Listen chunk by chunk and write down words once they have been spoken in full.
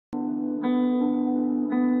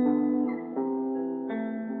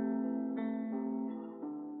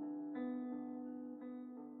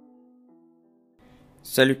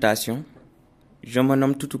Salutations, je me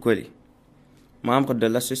nomme Toutoukoli, membre de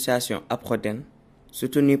l'association APRODEN,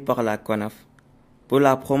 soutenue par la CONAF, pour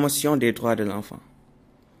la promotion des droits de l'enfant.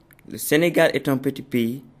 Le Sénégal est un petit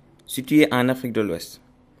pays situé en Afrique de l'Ouest.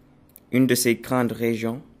 Une de ses grandes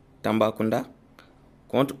régions, Tambacounda,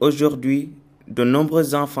 compte aujourd'hui de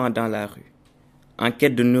nombreux enfants dans la rue, en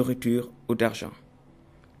quête de nourriture ou d'argent.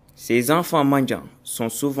 Ces enfants mendiants sont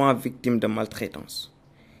souvent victimes de maltraitance.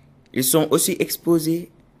 Ils sont aussi exposés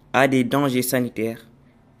à des dangers sanitaires,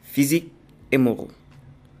 physiques et moraux.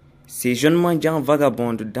 Ces jeunes mendiants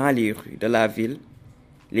vagabondent dans les rues de la ville,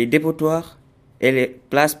 les dépotoirs et les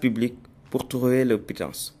places publiques pour trouver leur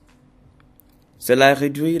pitance. Cela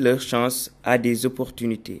réduit leurs chances à des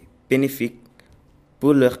opportunités bénéfiques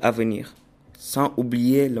pour leur avenir, sans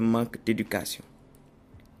oublier le manque d'éducation.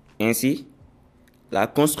 Ainsi, la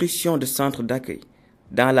construction de centres d'accueil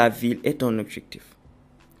dans la ville est un objectif.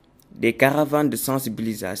 Des caravanes de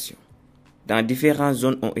sensibilisation dans différentes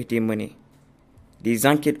zones ont été menées. Des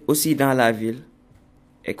enquêtes aussi dans la ville,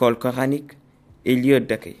 écoles coraniques et lieux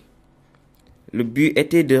d'accueil. Le but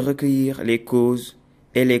était de recueillir les causes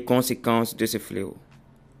et les conséquences de ce fléau.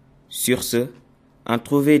 Sur ce, en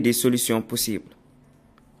trouver des solutions possibles.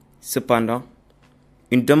 Cependant,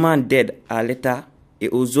 une demande d'aide à l'État et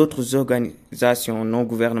aux autres organisations non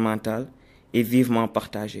gouvernementales est vivement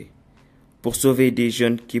partagée pour sauver des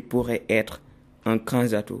jeunes qui pourraient être un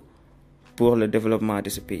grand atout pour le développement de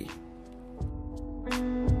ce pays.